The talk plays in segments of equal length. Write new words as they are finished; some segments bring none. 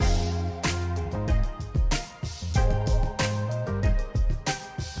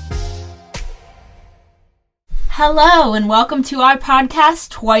Hello, and welcome to our podcast,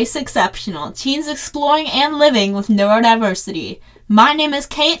 Twice Exceptional, Teens Exploring and Living with Neurodiversity. My name is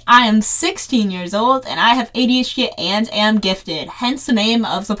Cate, I am 16 years old, and I have ADHD and am gifted, hence the name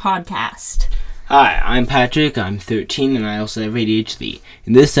of the podcast. Hi, I'm Patrick, I'm 13, and I also have ADHD.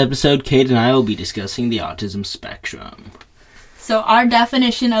 In this episode, Cate and I will be discussing the autism spectrum. So our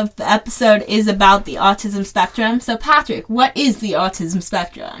definition of the episode is about the autism spectrum. So Patrick, what is the autism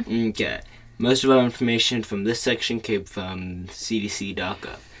spectrum? Okay. Most of our information from this section came from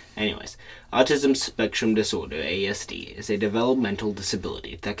cdc.gov. Anyways, autism spectrum disorder, ASD, is a developmental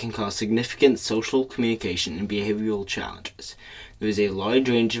disability that can cause significant social, communication, and behavioral challenges. There is a large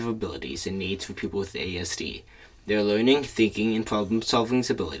range of abilities and needs for people with ASD. Their learning, thinking, and problem-solving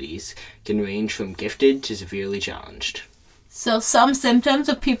abilities can range from gifted to severely challenged. So some symptoms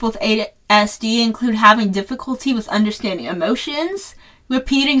of people with ASD include having difficulty with understanding emotions,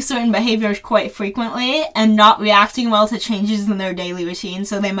 repeating certain behaviors quite frequently, and not reacting well to changes in their daily routine,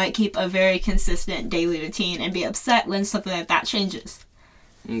 so they might keep a very consistent daily routine and be upset when something like that changes.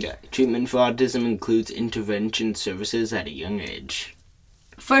 Okay. Treatment for autism includes intervention services at a young age.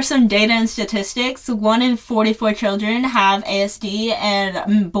 For some data and statistics, 1 in 44 children have ASD,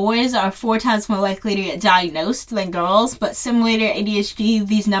 and boys are 4 times more likely to get diagnosed than girls, but similar to ADHD,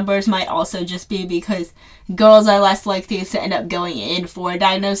 these numbers might also just be because girls are less likely to end up going in for a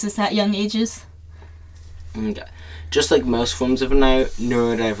diagnosis at young ages. Okay. Just like most forms of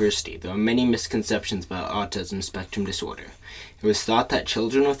neurodiversity, there are many misconceptions about autism spectrum disorder. It was thought that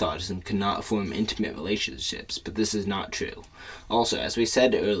children with autism could not form intimate relationships, but this is not true. Also, as we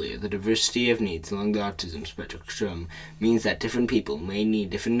said earlier, the diversity of needs along the autism spectrum means that different people may need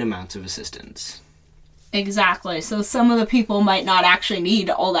different amounts of assistance. Exactly. So some of the people might not actually need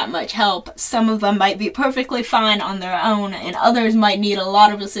all that much help. Some of them might be perfectly fine on their own, and others might need a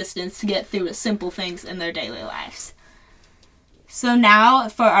lot of assistance to get through simple things in their daily lives. So now,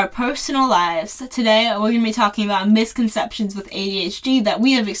 for our personal lives, today we're going to be talking about misconceptions with ADHD that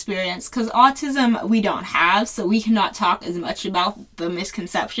we have experienced, because autism we don't have, so we cannot talk as much about the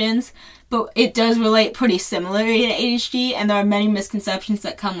misconceptions, but it does relate pretty similarly to ADHD, and there are many misconceptions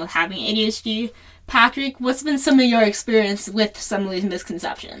that come with having ADHD. Patrick, what's been some of your experience with some of these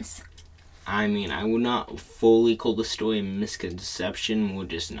misconceptions? I mean, I would not fully call the story a misconception, more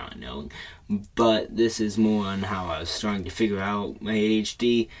just not knowing. But this is more on how I was starting to figure out my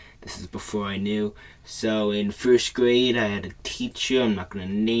ADHD. This is before I knew. So in first grade, I had a teacher. I'm not going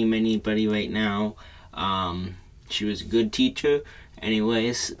to name anybody right now. She was a good teacher.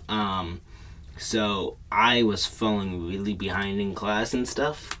 Anyways, so I was falling really behind in class and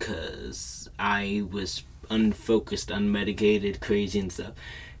stuff because I was unfocused, unmedicated, crazy and stuff.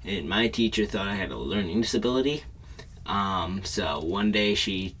 And my teacher thought I had a learning disability. So one day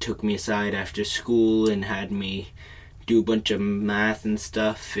she took me aside after school and had me do a bunch of math and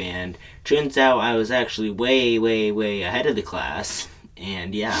stuff. And turns out I was actually way ahead of the class.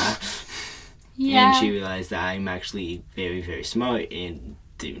 And yeah. And she realized that I'm actually very smart and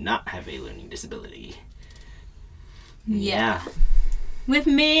do not have a learning disability. Yeah. With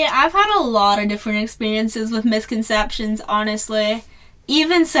me, I've had a lot of different experiences with misconceptions, honestly.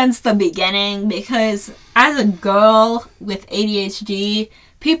 Even since the beginning, because as a girl with ADHD,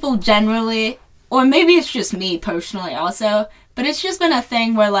 people generally, or maybe it's just me personally also, but it's just been a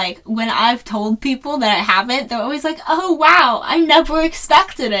thing where, like, when I've told people that I have it, they're always like, oh wow, I never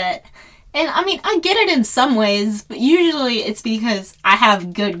expected it. And I mean, I get it in some ways, but usually it's because I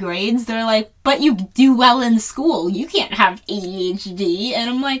have good grades. They're like, but you do well in school, you can't have ADHD. And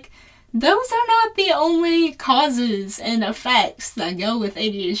I'm like, those are not the only causes and effects that go with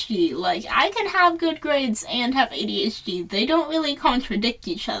ADHD. Like, I can have good grades and have ADHD. They don't really contradict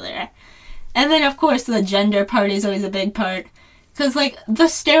each other. And then, of course, the gender part is always a big part. Because, like, the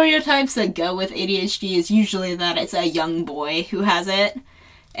stereotypes that go with ADHD is usually that it's a young boy who has it.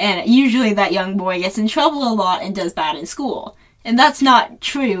 And usually that young boy gets in trouble a lot and does bad in school. And that's not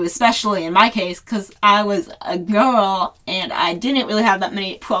true, especially in my case, because I was a girl and I didn't really have that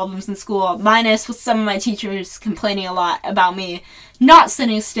many problems in school, minus with some of my teachers complaining a lot about me not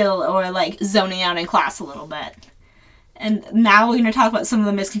sitting still or, like, zoning out in class a little bit. And now we're going to talk about some of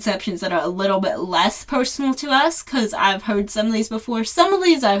the misconceptions that are a little bit less personal to us, because I've heard some of these before. Some of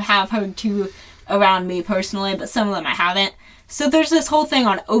these I have heard too around me personally, but some of them I haven't. So there's this whole thing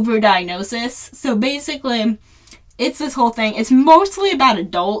on overdiagnosis. So basically, it's this whole thing. It's mostly about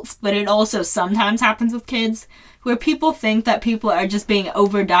adults, but it also sometimes happens with kids, where people think that people are just being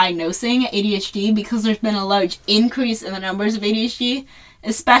overdiagnosing ADHD because there's been a large increase in the numbers of ADHD,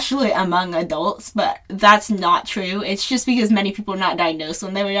 especially among adults, but that's not true. It's just because many people were not diagnosed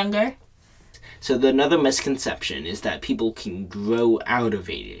when they were younger. So another misconception is that people can grow out of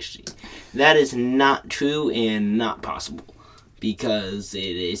ADHD. That is not true and not possible, because it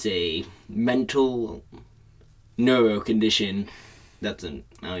is a mental neuro condition. I don't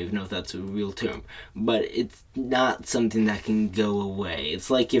even know if that's a real term, but it's not something that can go away. It's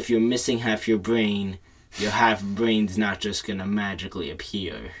like if you're missing half your brain, your half brain's not just gonna magically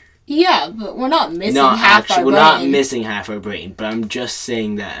appear. Yeah, but we're not missing half our brain. We're not missing half our brain, but I'm just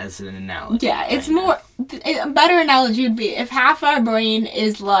saying that as an analogy. Yeah, it's more... A better analogy would be if half our brain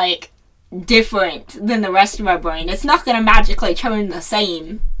is, like, different than the rest of our brain, it's not going to magically turn the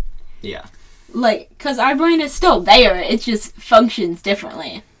same. Yeah. Like, because our brain is still there, it just functions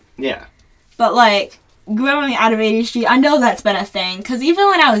differently. Yeah. But, like, growing out of ADHD, I know that's been a thing, because even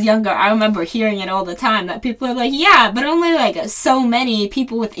when I was younger, I remember hearing it all the time, that people are like, yeah, but only, like, so many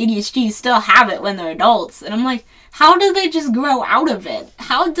people with ADHD still have it when they're adults. And I'm like, how do they just grow out of it?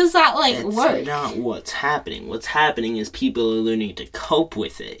 How does that, like, work? That's not what's happening. What's happening is people are learning to cope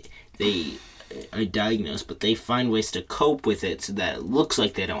with it. They are diagnosed, but they find ways to cope with it so that it looks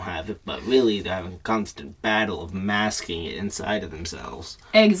like they don't have it, but really they're having a constant battle of masking it inside of themselves.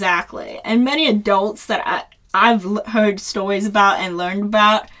 Exactly. And many adults that I've heard stories about and learned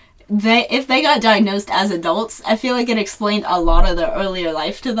about, if they got diagnosed as adults, I feel like it explained a lot of their earlier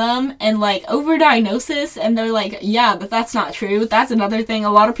life to them, and like overdiagnosis, and they're like, yeah, but that's not true. That's another thing.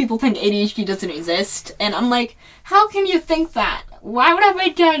 A lot of people think ADHD doesn't exist, and I'm like, how can you think that? Why would I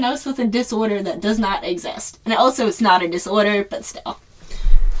be diagnosed with a disorder that does not exist? And also, it's not a disorder, but still.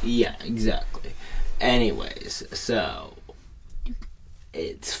 Yeah, exactly. Anyways, so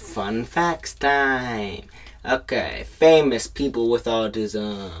it's fun facts time. Okay, famous people with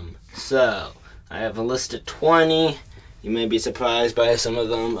autism. So, I have a list of 20. You may be surprised by some of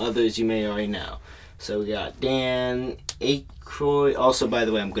them. Others you may already know. So we got Dan Aykroyd. Also, by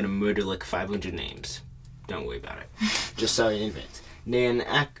the way, I'm going to murder like 500 names. Don't worry about it. Just sorry in advance. Dan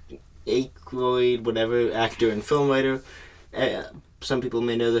Aykroyd, whatever, actor and film writer. Some people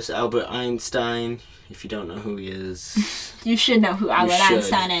may know this. Albert Einstein. If you don't know who he is, you should know who Albert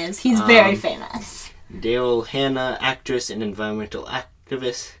Einstein is. He's very famous. Daryl Hannah, actress and environmental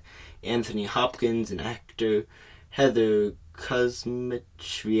activist. Anthony Hopkins, an actor. Heather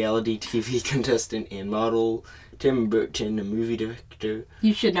Kuzmich, reality TV contestant and model. Tim Burton, a movie director.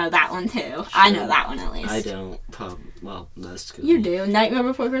 You should know that one too. Sure. I know that one at least. I don't. Well, that's good. You do. Nightmare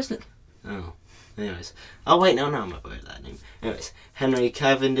Before Christmas. Oh. Anyways. Oh, wait, no, I'm not aware of that name. Anyways. Henry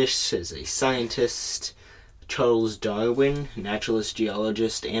Cavendish is a scientist. Charles Darwin, naturalist,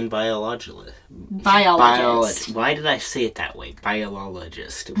 geologist, and biologist. Why did I say it that way?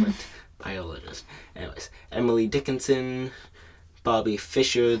 Biologist. But biologist. Anyways. Emily Dickinson. Bobby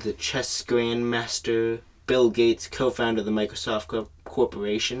Fischer, the chess grandmaster. Bill Gates, co-founder of the Microsoft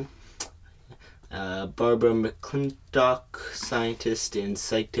Corporation. Barbara McClintock, scientist in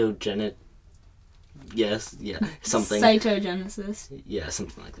something. Cytogenesis. Yeah,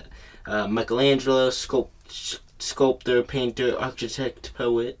 something like that. Michelangelo, sculptor, painter, architect,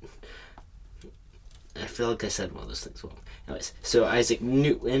 poet. I feel like I said one of those things wrong. Anyways, so Isaac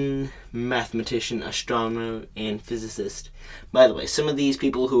Newton, mathematician, astronomer, and physicist. By the way, some of these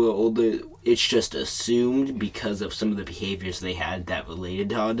people who are older, it's just assumed because of some of the behaviors they had that related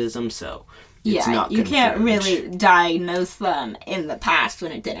to autism, so it's not you confirmed. Can't really diagnose them in the past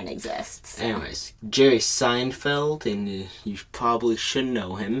when it didn't exist. So. Anyways, Jerry Seinfeld, and you probably should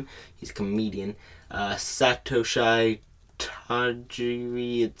know him. He's a comedian. Satoshi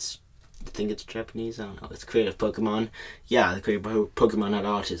Tajiri, I think it's Japanese, I don't know. It's creator of Pokemon. Yeah, the creator of Pokemon had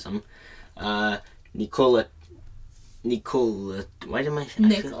autism. Nikola, why did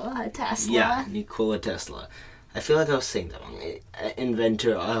Nikola Tesla. Yeah, Nikola Tesla. I feel like I was saying that wrong.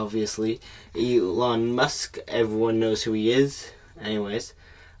 Inventor, obviously. Elon Musk, everyone knows who he is. Anyways.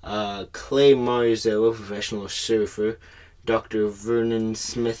 Clay Marzo, a professional surfer. Dr. Vernon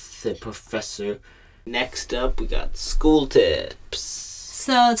Smith, a professor. Next up, we got school tips.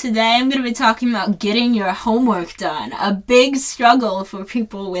 So today I'm going to be talking about getting your homework done. A big struggle for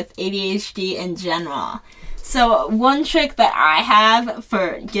people with ADHD in general. So one trick that I have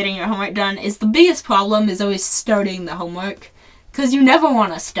for getting your homework done is the biggest problem is always starting the homework. Because you never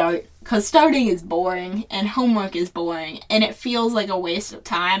want to start. Because starting is boring and homework is boring. And it feels like a waste of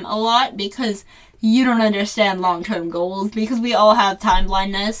time a lot because you don't understand long-term goals. Because we all have time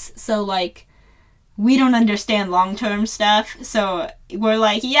blindness. So like, we don't understand long-term stuff. So we're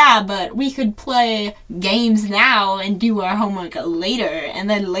like, yeah, but we could play games now and do our homework later. And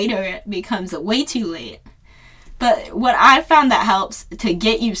then later it becomes way too late. But what I found that helps to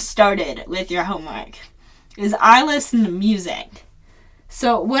get you started with your homework is I listen to music.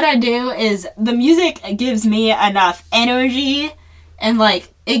 So what I do is the music gives me enough energy and, like,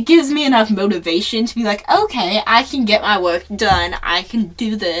 it gives me enough motivation to be like, okay, I can get my work done. I can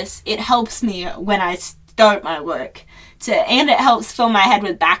do this. It helps me when I start my work. And it helps fill my head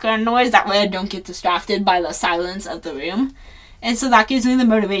with background noise. That way I don't get distracted by the silence of the room. And so that gives me the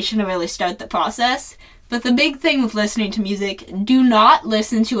motivation to really start the process. But the big thing with listening to music, do not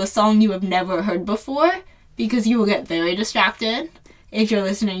listen to a song you have never heard before, because you will get very distracted if you're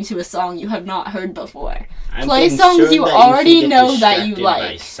listening to a song you have not heard before. Play songs you already know that you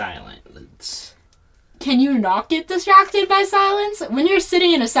like. By silence. Can you not get distracted by silence? When you're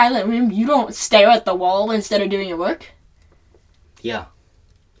sitting in a silent room, you don't stare at the wall instead of doing your work? Yeah.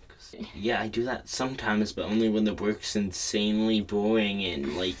 Yeah, I do that sometimes, but only when the work's insanely boring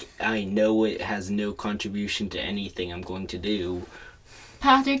and, like, I know it has no contribution to anything I'm going to do.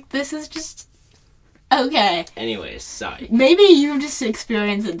 Patrick, this is just... Okay. Anyways, sorry. Maybe you just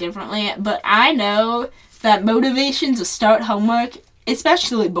experience it differently, but I know that motivation to start homework,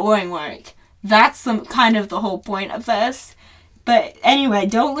 especially boring work, that's kind of the whole point of this. But anyway,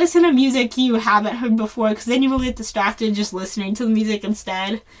 don't listen to music you haven't heard before, because then you will get distracted just listening to the music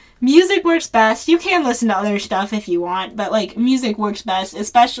instead. Music works best. You can listen to other stuff if you want, but, like, music works best,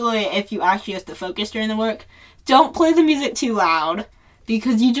 especially if you actually have to focus during the work. Don't play the music too loud,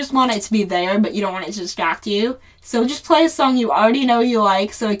 because you just want it to be there, but you don't want it to distract you. So just play a song you already know you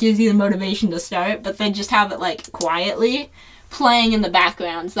like, so it gives you the motivation to start, but then just have it, like, quietly playing in the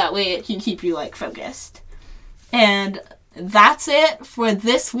background, so that way it can keep you, like, focused. And that's it for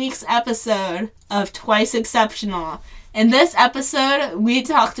this week's episode of Twice Exceptional. In this episode, we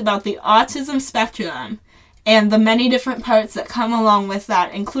talked about the autism spectrum and the many different parts that come along with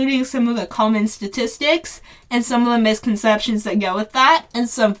that, including some of the common statistics and some of the misconceptions that go with that, and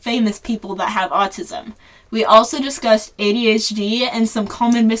some famous people that have autism. We also discussed ADHD and some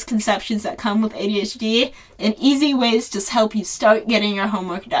common misconceptions that come with ADHD and easy ways to help you start getting your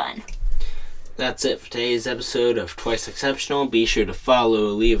homework done. That's it for today's episode of Twice Exceptional. Be sure to follow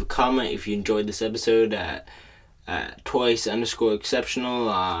or leave a comment if you enjoyed this episode at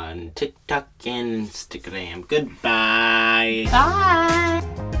Twice_Exceptional on TikTok and Instagram. Goodbye. Bye.